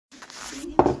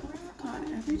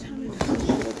Every time I touch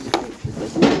it,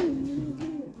 she's like,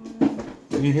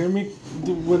 You hear me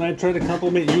when I try to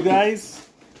compliment you guys?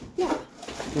 yeah.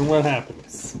 And what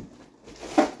happens?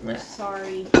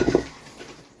 Sorry.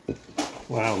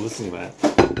 Wow, listen to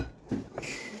that.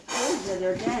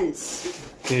 They're dense.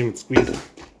 Can't even squeeze it.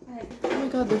 Oh my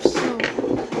god, they're so...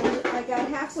 I got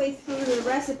halfway through the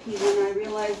recipe when I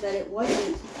realized that it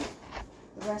wasn't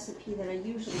the recipe that I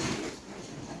usually use.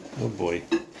 Oh boy.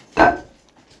 Yeah,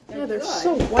 they're good.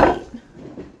 so white.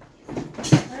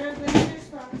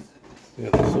 Yeah,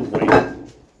 they're so white.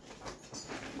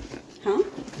 Huh?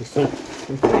 They're so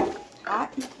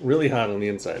Hot? really hot on the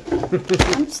inside.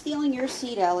 I'm stealing your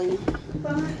seat, Ellie.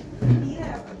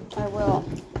 I will.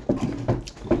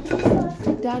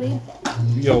 Daddy,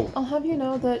 Yo. I'll have you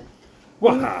know that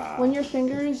Waha. when your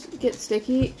fingers get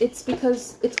sticky, it's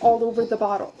because it's all over the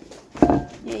bottle. Yeah,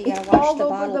 you gotta It's wash all the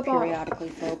over bottle the bottle. periodically,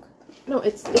 folk. No,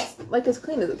 it's like as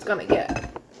clean as it's gonna get.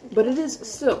 But it is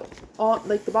still, all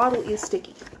like the bottle is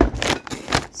sticky.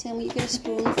 Sam, will you get a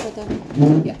spoon for the...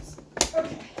 Yes.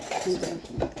 Okay.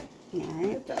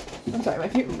 Alright. I'm sorry, my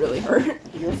feet really hurt.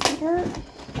 Your feet hurt?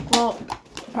 Well,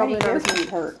 probably not your as much. feet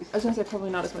hurt. I was gonna say probably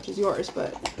not as much as yours,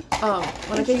 but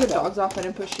when I take the dogs off, I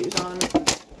didn't put shoes on.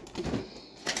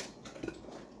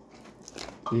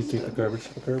 Do you take the garbage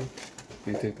to the curb?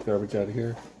 Do you take the garbage out of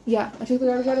here? Yeah, I took the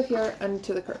garbage out of here and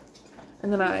to the curb.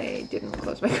 And then I didn't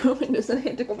close my car windows and I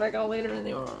had to go back out later and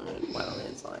they were wet on the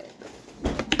inside.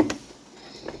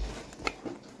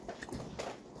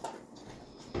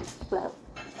 Blurp.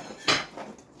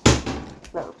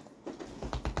 Blurp.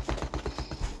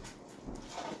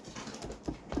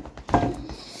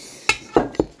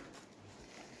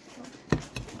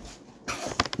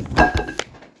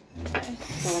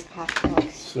 They're like hot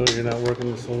dogs. So you're not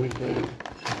working this whole week, right?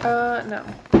 No.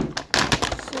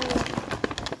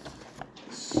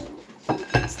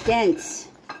 It's dense.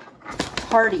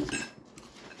 Hearty.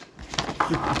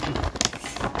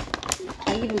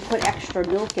 I even put extra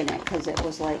milk in it because it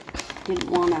was like, didn't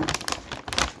wanna.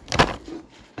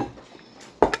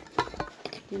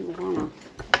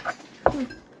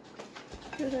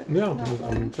 No,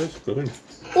 I'm just good.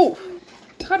 Oh,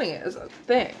 cutting it is a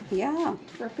thing. Yeah.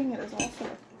 Ripping it is also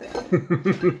a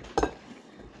thing.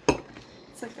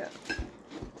 It's like a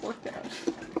workout.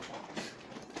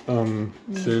 So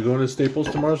you're going to Staples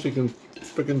tomorrow so you can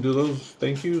frickin' do those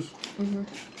thank yous? Mm-hmm.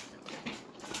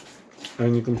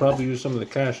 And you can probably use some of the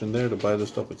cash in there to buy the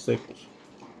stuff at Staples.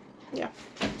 Yeah.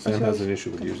 Sam has an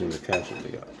issue with using the cash that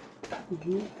they got.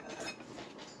 Mm-hmm.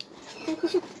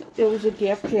 It was a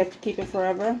gift. You have to keep it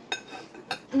forever.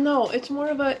 No, it's more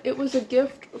of a, it was a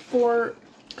gift for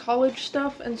college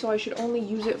stuff, and so I should only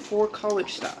use it for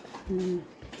college stuff.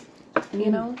 Mm-hmm.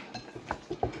 You know?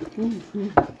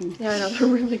 Mm-hmm. Yeah, I know, they're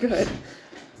really good.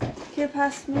 Can you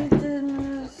pass me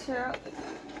the syrup?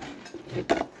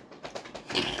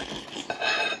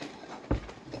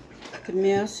 The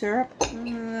mayo syrup.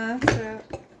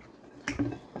 Syrup.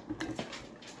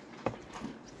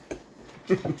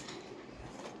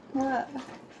 What?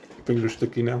 Finger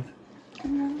sticky now?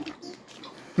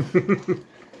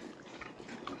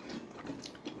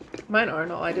 Mine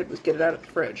aren't. All I did was get it out of the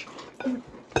fridge.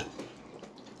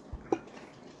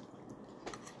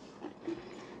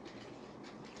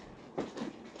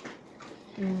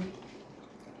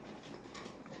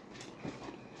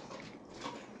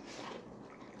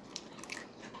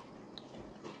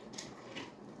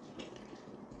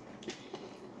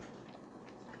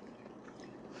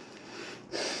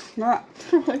 What?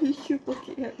 Why do you keep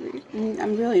looking at me?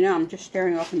 I'm really not. I'm just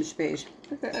staring off into space.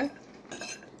 Okay.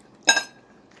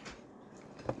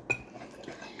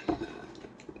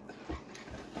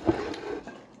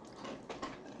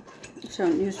 So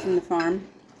news from the farm.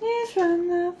 He's from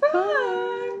the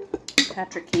farm.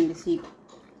 Patrick came to see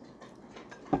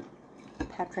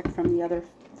Patrick from the other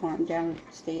farm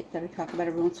downstate that I talk about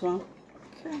every once in a while.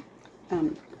 Okay.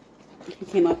 He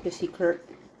came up to see Kurt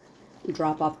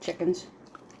drop off chickens.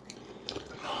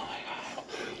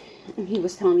 And he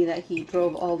was telling me that he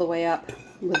drove all the way up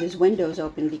with his windows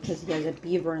open because he has a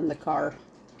beaver in the car.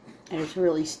 And it's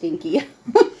really stinky.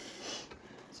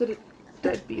 Is it a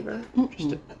dead beaver?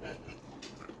 Just a...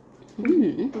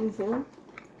 Mm-hmm. Beaver.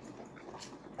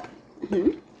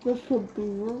 Mm-hmm. What's a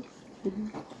beaver?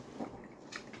 Mm-hmm.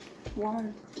 Why?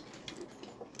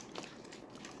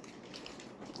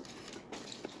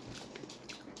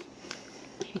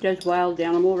 He does wild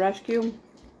animal rescue.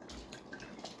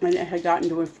 And it had gotten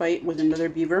into a fight with another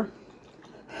beaver.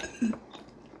 And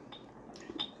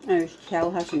his tail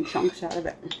has some chunks out of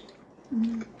it.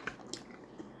 Mm-hmm.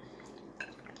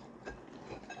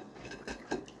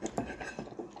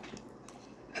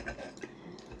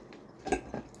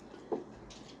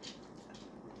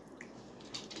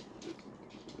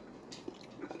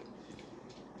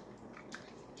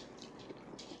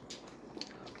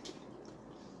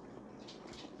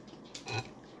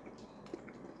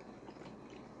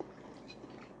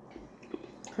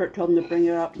 Kurt told him to bring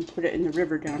it up and put it in the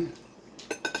river down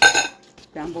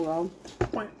below.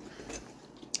 Why?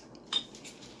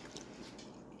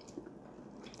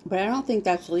 But I don't think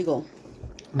that's legal.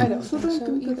 I don't So think I so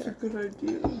think that's a either. good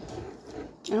idea.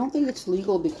 I don't think it's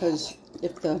legal because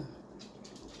if the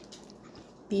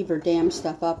beaver dams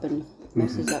stuff up and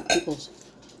messes up people's...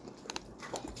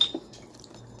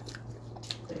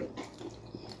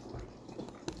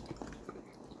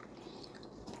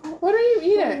 What are you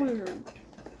eating? Weird.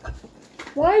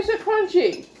 Why is it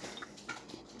crunchy?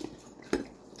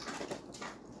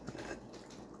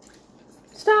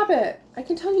 Stop it. I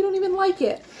can tell you don't even like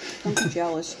it. Don't be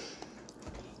jealous.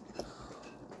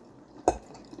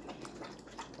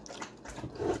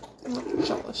 I'm not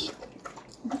jealous.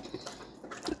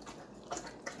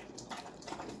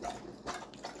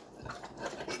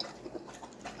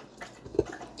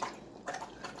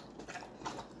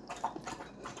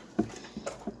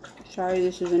 Sorry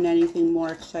this isn't anything more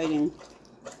exciting.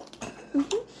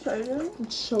 Exciting?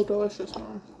 It's so delicious,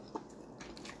 Mom.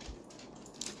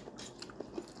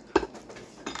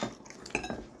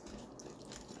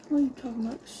 What are you talking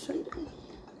about? Exciting.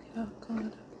 Oh,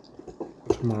 God.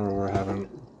 Tomorrow we're having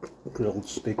grilled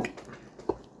steak.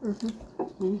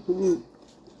 Mm-hmm.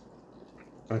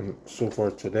 And so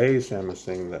far today, Sam is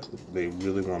saying that they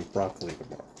really want broccoli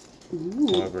tomorrow.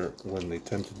 However, when they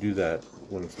tend to do that,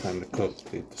 when it's time to cook,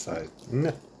 they decide,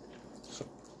 nah. So,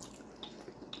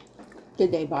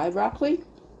 Did they buy broccoli?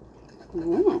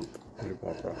 Mm. they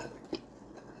bought broccoli.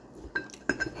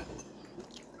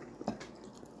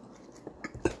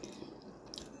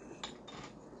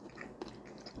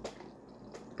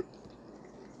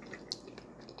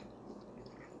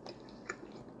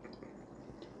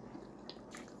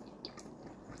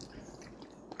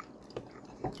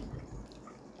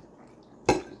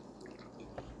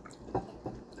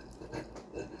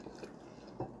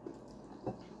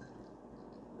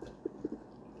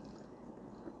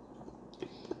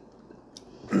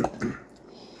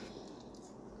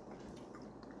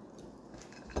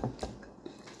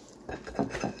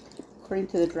 According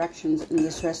to the directions in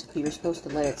this recipe, you're supposed to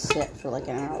let it sit for like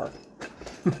an hour.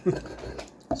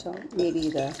 So maybe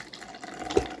the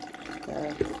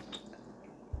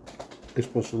You're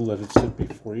supposed to let it sit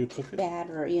before you cook it?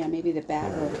 batter, yeah, maybe the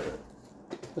batter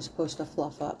was supposed to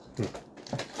fluff up.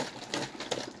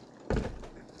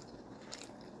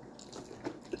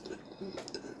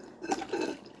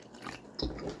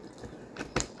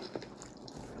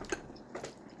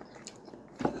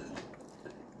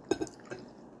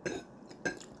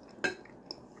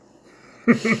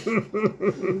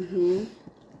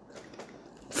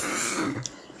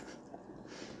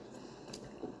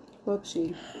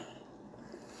 Whoopsie.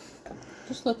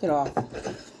 Just look it off.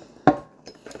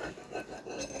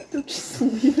 Don't just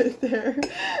leave it there.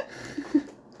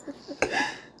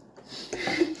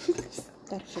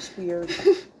 That's just weird.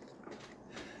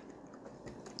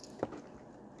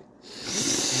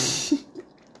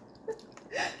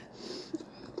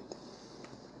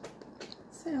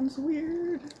 Sam's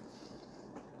weird.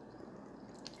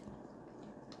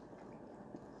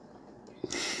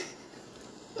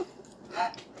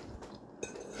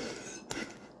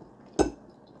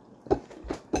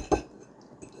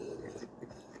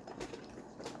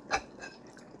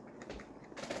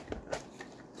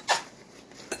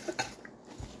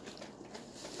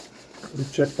 The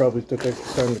check probably took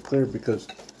extra time to clear because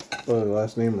of the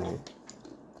last name wrong.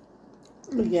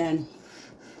 Again.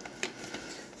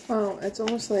 Oh, it's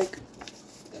almost like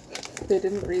they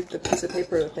didn't read the piece of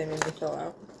paper that they made me fill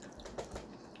out.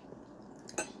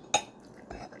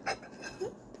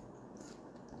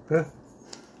 Huh?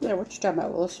 Yeah, what you talking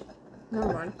about, Willis?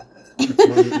 Never mind.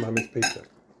 It's mommy's paycheck.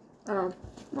 Oh,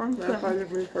 that's why I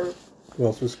didn't read her. Who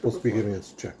else was supposed to be giving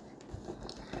us a check?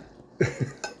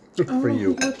 For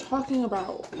you. What you were talking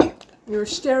about? You were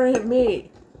staring at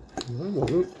me. I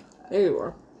wasn't. There you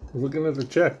were. Looking at the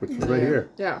check, which is right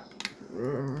here. Yeah.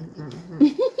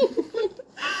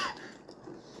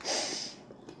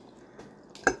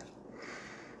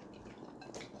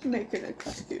 Making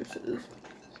excuses.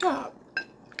 Stop.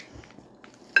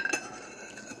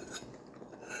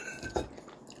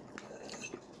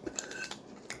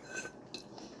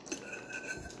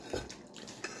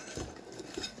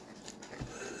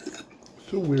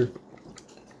 So weird.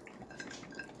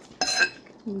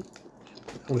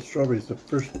 With strawberries, the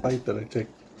first bite that I take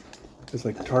is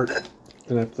like tart,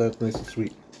 and after that, it's nice and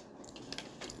sweet.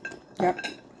 Yep.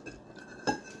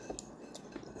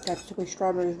 That's the way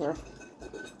strawberries were.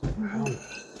 Wow.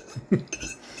 Is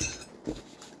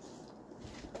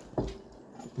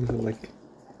it like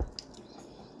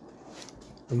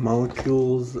the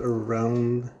molecules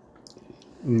around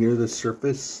near the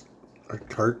surface are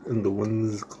tart and the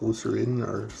ones closer in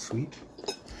are sweet?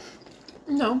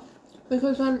 No,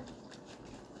 because then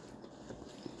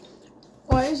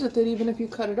why is it that even if you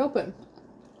cut it open,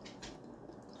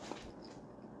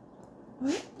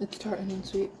 what? It's tart and then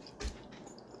sweet.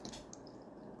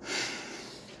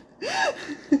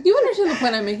 You understand the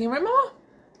point I'm making, right, Mama?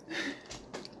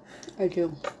 I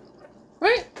do.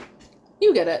 Right?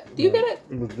 You get it. Do you get it?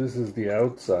 But this is the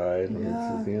outside and this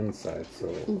Yeah. is the inside, so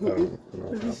I don't know.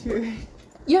 Pretty how- sure.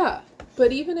 Yeah,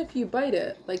 but even if you bite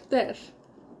it like this,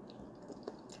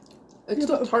 it's Yeah,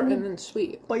 still but tart who- and then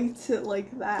sweet. Bites it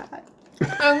like that.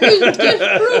 He's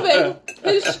disproving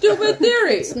his stupid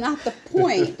theory. It's not the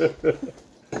point.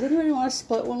 Does anybody want to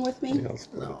split one with me? Yeah, I'll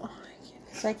split it. No.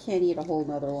 Because I can't eat a whole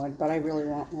nother one, but I really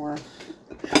want more.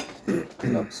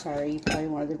 Oh, sorry. You probably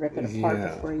wanted to rip it apart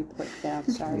Yeah. before you put it down.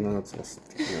 Sorry. No, it's all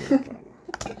sticky on the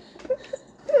bottom.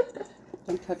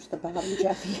 Don't touch the bottom,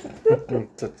 Jeffy.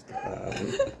 Don't touch the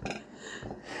bottom.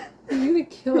 You're gonna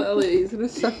kill Ellie. He's gonna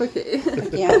suffocate.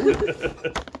 Again.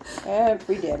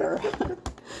 Every dinner.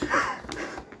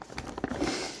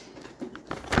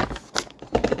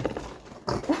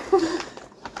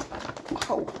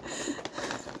 Ow.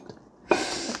 I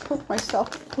poked myself.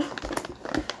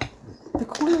 The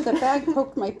corner of the bag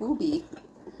poked my boobie.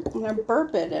 And I'm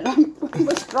burping and I'm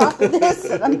almost dropping this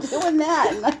and I'm doing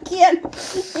that and I can't.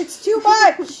 It's too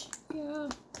much. Yeah.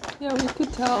 Yeah, we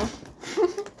could tell.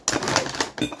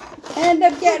 And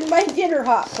I'm getting my dinner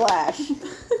hot flash.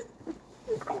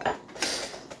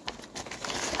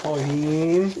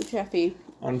 Pauline, Jeffy.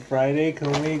 on Friday,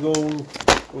 can we go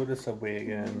to Subway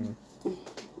again?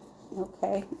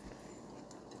 Okay.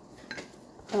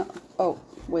 Oh,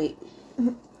 wait.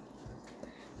 I'm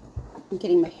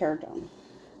getting my hair done.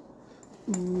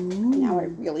 Now I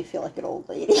really feel like an old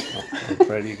lady. On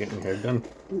Friday, you getting your hair done?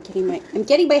 I'm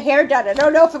getting my hair done. I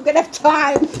don't know if I'm gonna have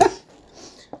time.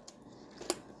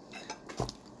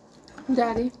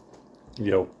 Daddy,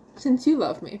 Yo, since you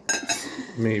love me,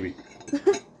 maybe. I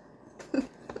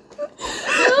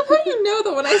love how you know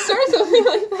that when I start something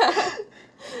like that,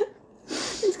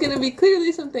 it's gonna be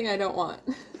clearly something I don't want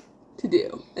to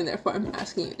do, and therefore I'm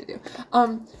asking you to do.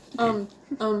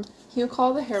 Can you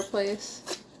call the hair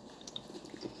place?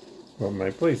 Well, my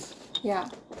place. Yeah.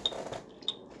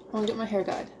 I want to get my hair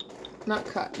dyed. Not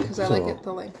cut, because I like So- it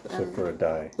the length. So And for a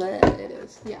dye, there it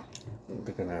is. Yeah.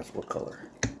 they're gonna ask what color.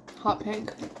 Hot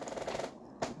pink.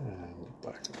 And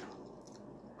black.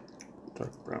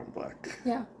 Dark brown, black.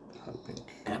 Yeah. Hot pink.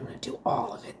 And I'm going to do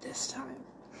all of it this time.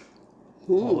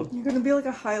 All of You're gonna be like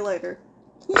a highlighter.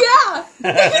 Yeah!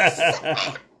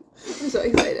 I'm so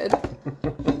excited.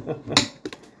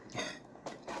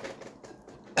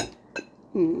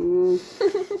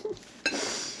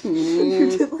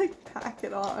 You could like pack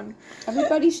it on.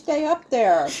 Everybody stay up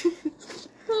there.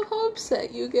 How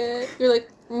upset you get. You're like,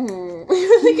 You're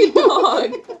like a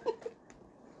dog.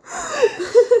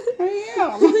 I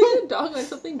am. You're like a dog when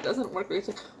something doesn't work. It's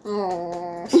like,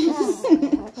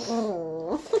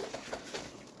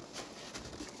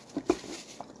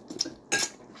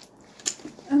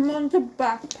 I'm on the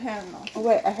back panel. Oh,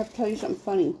 wait, I have to tell you something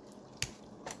funny.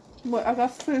 Wait, I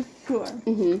got food too.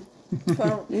 Mm-hmm. So I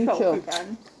don't Me choke too.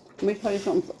 again. Let me tell you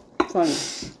something funny.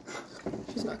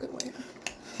 she's not gonna wait.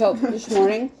 So, this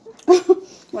morning,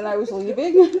 when I was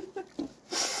leaving,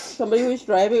 somebody was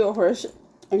driving a horse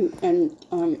and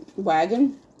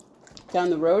wagon down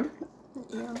the road.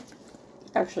 Yeah.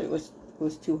 Actually, it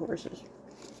was two horses.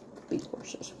 Big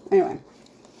horses. Anyway.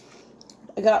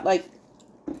 I got like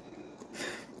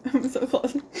I'm so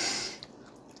close.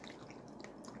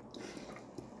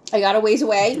 I got a ways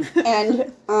away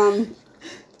and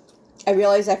I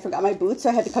realized I forgot my boots, so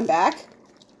I had to come back.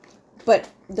 But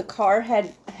the car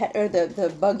or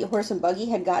the buggy, horse and buggy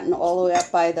had gotten all the way up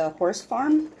by the horse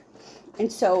farm. And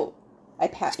so I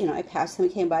passed them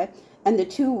and came by, and the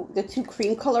two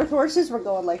cream colored horses were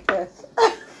going like this,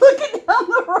 looking down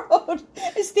the road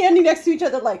and standing next to each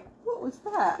other like, what was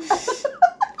that?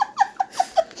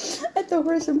 At the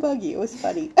horse and buggy. It was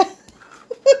funny.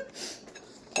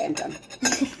 Okay, I'm done.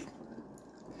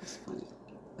 It's funny.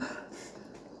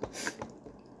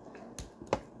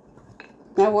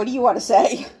 Now, what do you want to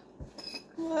say?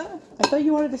 What? I thought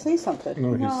you wanted to say something.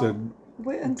 No, he No. said.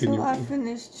 Wait until you- I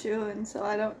finish chewing so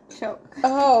I don't choke.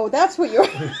 Oh, that's what you're.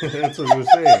 That's what we're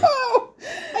saying. Oh,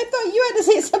 I thought you had to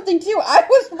say something too. I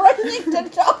was running to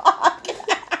talk.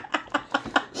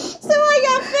 So I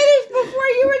got finished before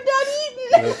you were done eating.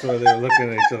 That's why they were looking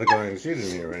at each other going, she didn't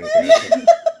hear anything.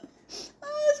 I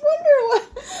was wondering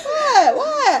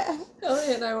what?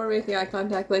 Ellie and I were making eye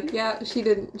contact, like, yeah,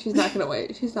 she's not gonna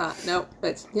wait. She's not. Nope.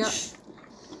 It's, yeah.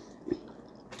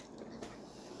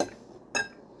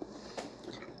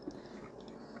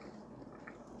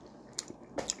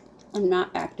 I'm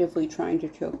not actively trying to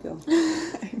choke you.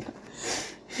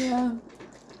 Yeah.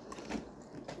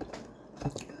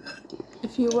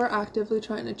 If you were actively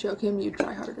trying to choke him, you'd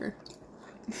try harder.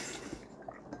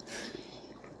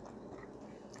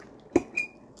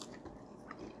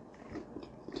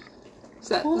 Is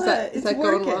that It's going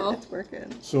working. well? It's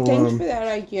working. So, Thanks for that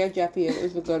idea, Jeffy. It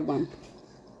was a good one.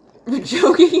 For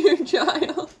choking your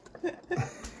child.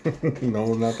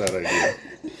 no, not that idea.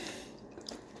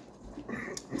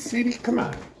 CD, come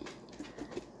on.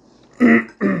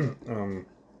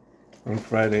 On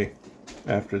Friday,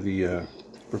 after the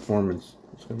performance,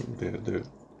 they're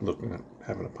looking at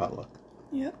having a potluck.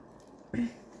 Yep.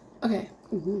 Okay.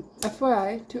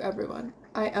 FYI to everyone,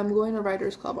 I am going to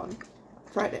Writers Club on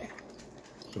Friday.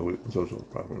 So Zozo will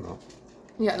probably know.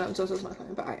 Yeah, no, Zozo's not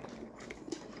coming, but I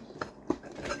am.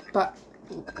 But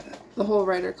the whole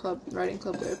writing club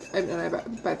group,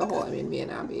 and by the whole, I mean me and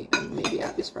Abby, and maybe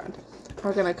Abby's friend,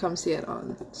 are gonna come see it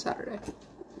on Saturday.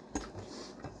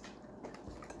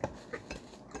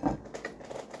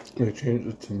 They changed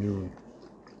it to noon.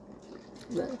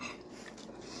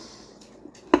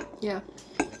 Yeah.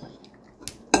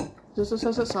 Zozo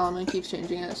says that Solomon keeps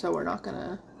changing it, so we're not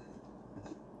gonna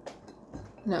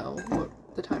know what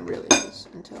the time really is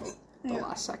until the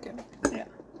last second. Yeah.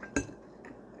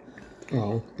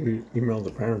 Well, we emailed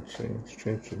the parents saying it's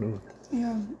changed to noon.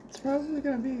 Yeah. It's probably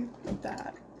gonna be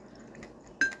that.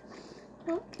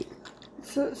 Well,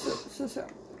 So.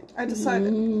 I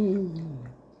decided.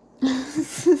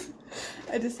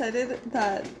 I decided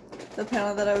that the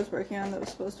panel that I was working on that was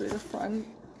supposed to be the front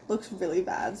looks really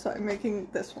bad, so I'm making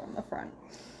this one the front.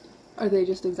 are they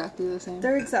just exactly the same?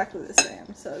 They're exactly the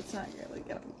same, so it's not really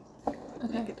gonna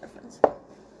make a difference.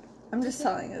 I'm just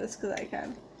telling you this because I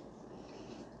can.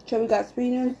 So we got 3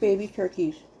 new baby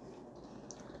turkeys.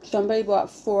 Somebody bought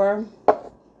 4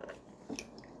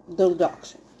 little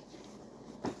ducks.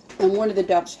 And one of the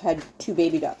ducks had 2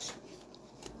 baby ducks.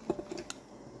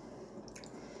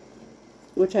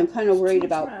 Which I'm kind of worried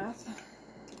about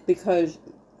because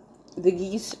the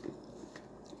geese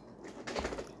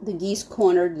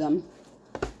cornered them.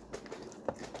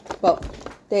 Well,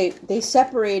 they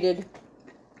separated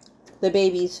the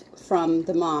babies from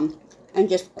the mom and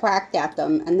just quacked at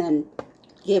them and then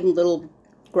gave them little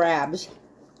grabs.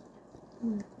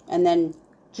 And then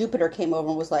Jupiter came over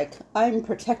and was like, I'm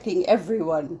protecting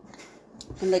everyone.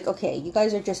 I'm like, okay, you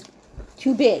guys are just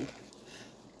too big.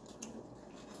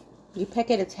 You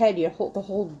peck at its head, the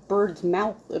whole bird's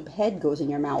head goes in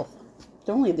your mouth.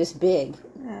 They're only this big.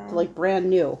 Yeah. They're like brand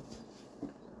new.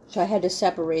 So I had to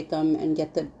separate them and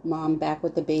get the mom back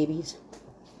with the babies.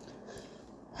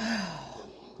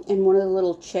 And one of the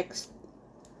little chicks,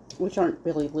 which aren't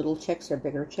really little chicks, they're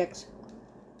bigger chicks,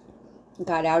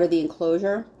 got out of the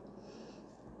enclosure.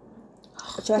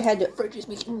 So I had to. The fridge is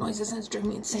making noises and it's driving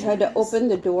me insane. So I had to open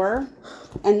the door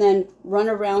and then run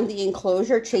around the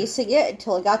enclosure chasing it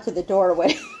until I got to the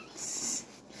doorway.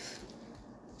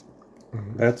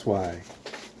 That's why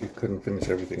you couldn't finish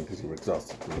everything because you were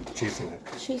exhausted from chasing it.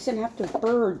 Chasing after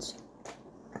birds.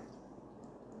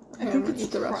 I think it's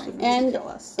eat the rest of it. And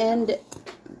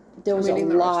there was a I'm eating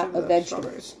the rest lot of of the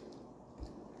vegetables.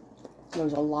 There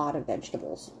was a lot of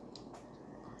vegetables.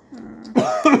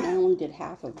 I only did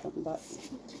half of them, but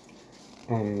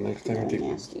Next time you take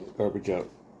nasty. the garbage out,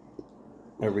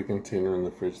 every container in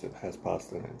the fridge that has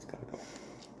pasta in it's gotta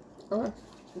go. Okay.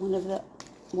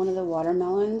 one of the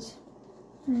watermelons.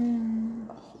 Oh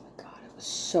my god, it was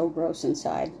so gross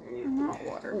inside. Not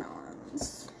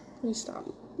watermelons. You stop.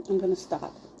 I'm gonna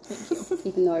stop. Thank you.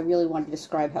 Even though I really want to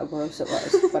describe how gross it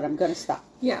was, but I'm gonna stop.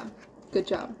 Yeah. Good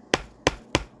job.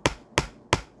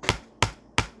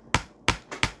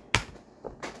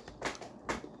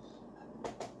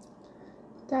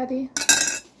 Daddy,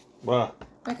 Wow.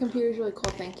 my computer's really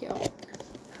cool, thank you.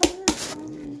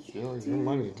 It's your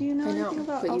money. Do you know I know, anything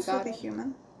about but you Elsa got the it.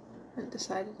 human? I haven't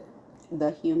decided it.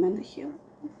 The human. The human.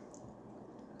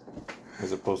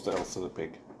 As opposed to Elsa the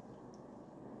pig.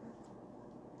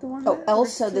 The one Oh, that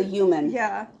Elsa works the at- human.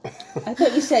 Yeah. I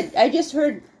thought you said, I just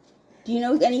heard, do you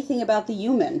know anything about the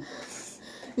human?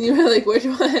 You were like, which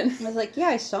one? I was like, yeah,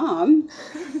 I saw him.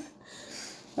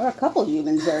 There were a couple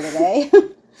humans there today.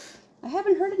 I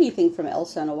haven't heard anything from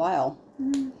Elsa in a while.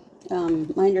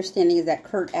 My understanding is that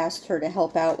Kurt asked her to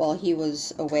help out while he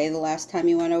was away the last time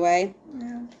he went away.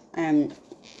 Yeah.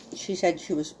 She said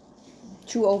she was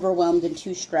too overwhelmed and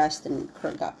too stressed, and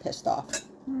Kurt got pissed off.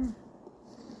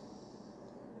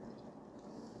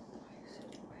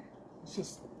 It's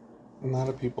just not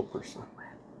a people person.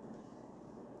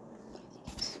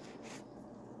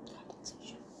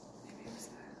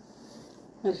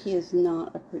 No, he is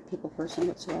not a people person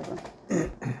whatsoever.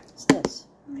 What's this?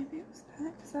 Maybe it was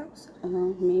that, because that was...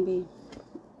 Maybe.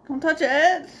 Don't touch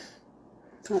it!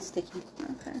 It's not sticky.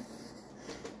 Okay.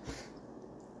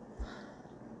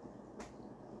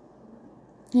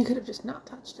 You could have just not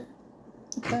touched it.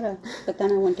 Coulda, but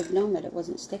then I wouldn't have known that it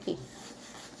wasn't sticky.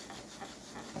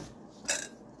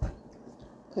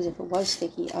 Because if it was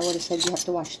sticky, I would have said you have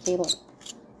to wash the table.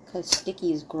 Because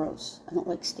sticky is gross. I don't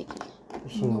like sticky.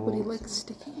 So Nobody likes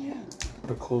sticky. Yeah.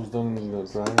 the clothes done in the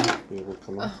dryer, they will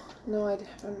come out. Oh, no, I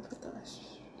haven't put them.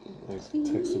 I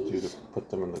texted you to put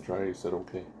them in the dryer. You said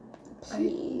okay.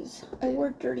 Please. I wore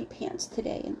dirty pants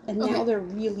today, and Okay. now they're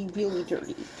really, really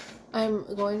dirty. I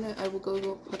will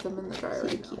go put them in the dryer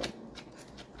right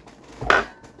now.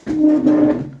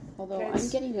 Although Yes. I'm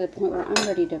getting to the point where I'm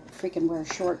ready to freaking wear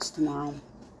shorts tomorrow.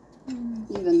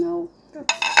 Even though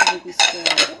I would be scared.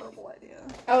 Horrible idea.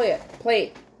 Elliot,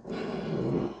 plate.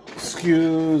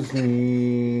 Excuse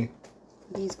me.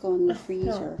 These go in the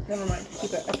freezer. Never mind.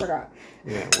 Keep it. I forgot.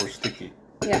 Yeah, we're sticky.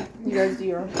 Yeah, you guys do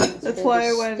your own thing. That's They're why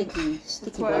the I went... Sticky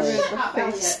That's why I boys. made Shut up, the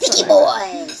Elliot. face. Sticky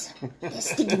boys! They're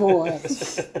sticky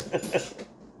boys.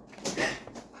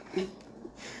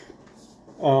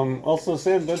 Also,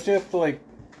 Sam, don't you have to like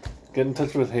get in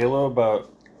touch with Halo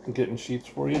about getting sheets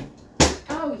for you?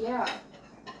 Oh, yeah.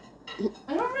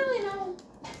 I don't really know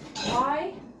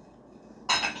why.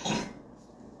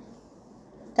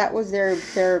 That was their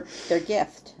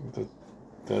gift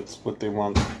That's what they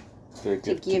want their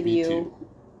to gift give be you. to you.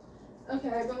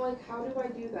 Okay, but like, how do I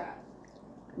do that?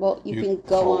 Well, you can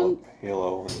go call on. up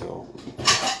Halo and go,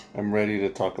 I'm ready to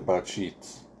talk about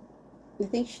sheets.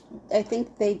 I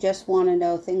think they just want to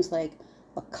know things like,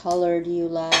 what color do you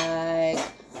like?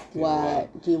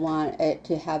 What do you want it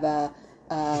to have a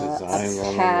Design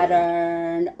on it,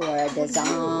 pattern or a or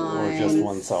design? just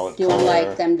one solid Do you color.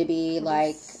 like them to be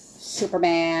like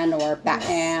Superman or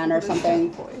Batman or What is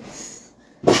something? that voice?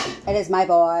 It is my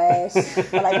voice,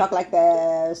 but I talk like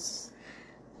this.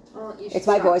 Well, you should It's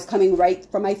my stop. voice coming right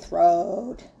from my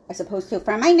throat, as opposed to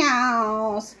from my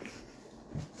nose.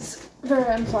 Very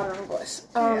unflattering voice.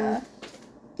 Yeah.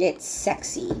 It's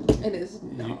sexy. It is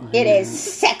not. It is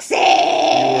sexy.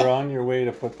 You were on your way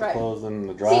to put the Right. clothes in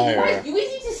the See, dryer. you guys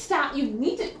need to stop. You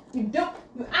need to. You don't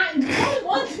want to do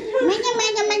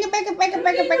it. Mega, mega, mega, mega, mega,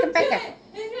 mega, mega, mega.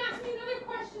 And you ask me another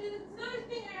question, and it's another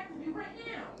thing I have to do right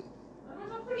now.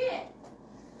 Don't forget.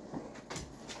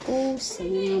 Oh,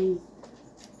 Sam.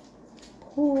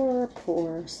 Poor,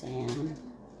 poor Sam.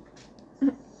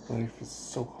 Life is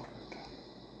so hard.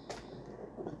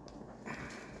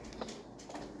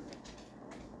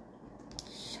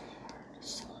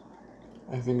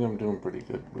 I think I'm doing pretty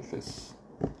good with this.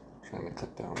 Trying to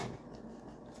cut down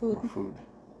on my food.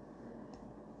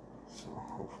 So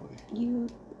hopefully.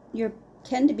 You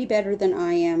tend to be better than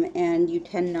I am, and you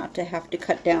tend not to have to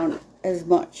cut down as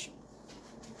much.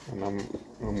 And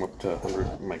I'm up to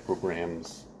 100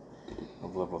 micrograms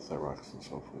of levothyroxine, so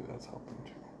hopefully that's helping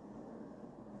too.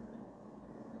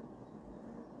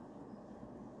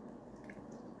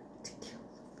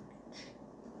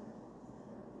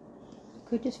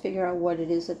 Could just figure out what it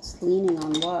is that's leaning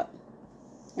on what,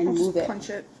 and I'll move just it. punch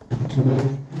it.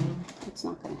 It's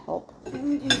not going to help.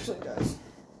 It usually does.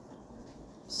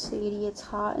 Sadie, it's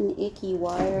hot and icky.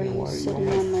 Why are Yeah, you why are you sitting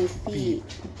on my feet?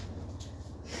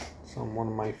 It's on one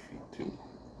of my feet too.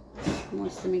 He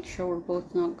wants to make sure we're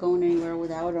both not going anywhere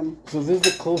without him. So this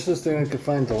is the closest thing I could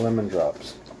find to lemon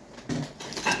drops.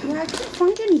 Yeah, I can't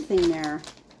find anything there.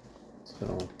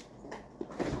 So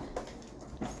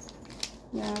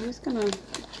Yeah, I was gonna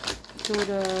go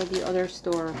to the other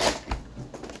store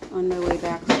on my way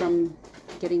back from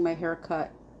getting my hair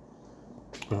cut.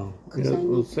 oh, 'Cause yeah. I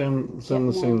Well, need Sam get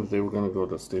was saying more. that they were going to go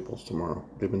to Staples tomorrow.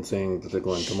 They've been saying that they're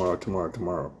going tomorrow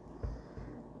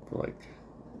for like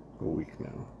a week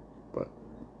now. But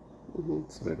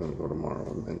so they're going to go tomorrow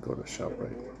and then go to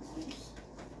ShopRite.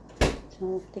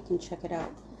 So they can check it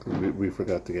out. We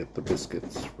forgot to get the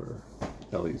biscuits for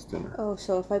Ellie's dinner. Oh,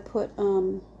 so if I put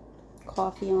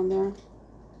coffee on there,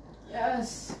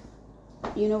 Yes.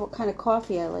 you know what kind of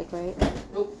coffee I like, right?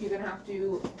 Nope. You're gonna have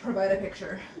to provide a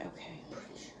picture. Okay.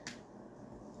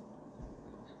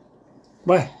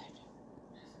 What?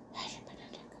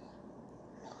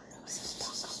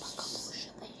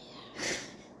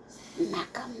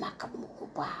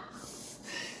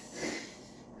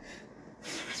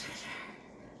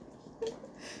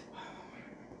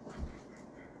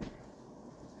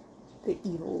 The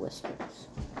evil whispers.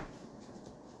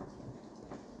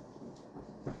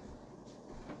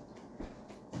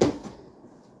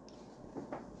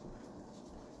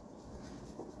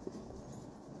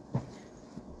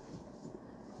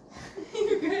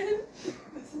 You're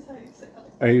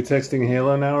Are you texting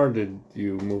Halo now, or did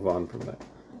you move on from that?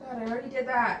 Oh God, I already did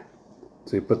that.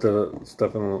 So you put the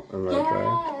stuff in the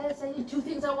dryer? Yes, I did 2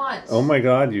 things at once. Oh my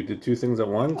God, you did 2 things at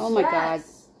once? Oh my God.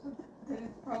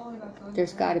 Probably not good.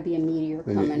 There's got to be a meteor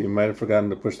Then coming. you might have forgotten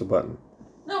to push the button.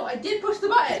 No, I did push the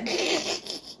button.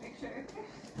 Make sure.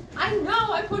 I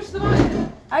know I pushed the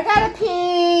button. I gotta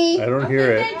pee. I don't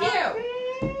hear it. Thank you.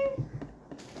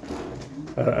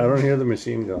 I don't hear the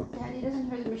machine go. Daddy doesn't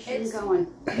hear the machine It's- going.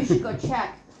 You should go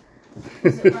check.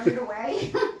 Is it running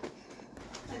away?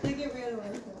 I think it really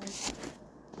was.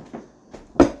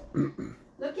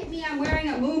 Look at me, I'm wearing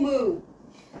a moo-moo.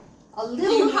 A Do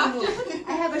little you moo-moo. have to?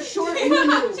 I have a short You have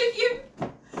moo-moo. to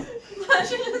keep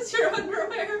flashing as your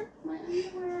underwear. My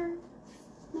underwear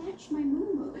match my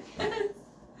moo-moo.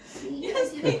 See,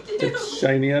 Yes, I they did do. It's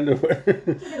shiny underwear. a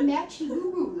matchy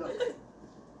moo-moo look.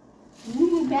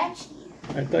 Moo-moo matchy.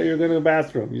 I thought you were going to the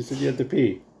bathroom. You said you had to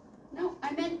pee. No,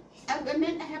 I meant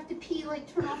I have to pee,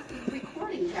 like turn off the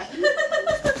recording, Kevin.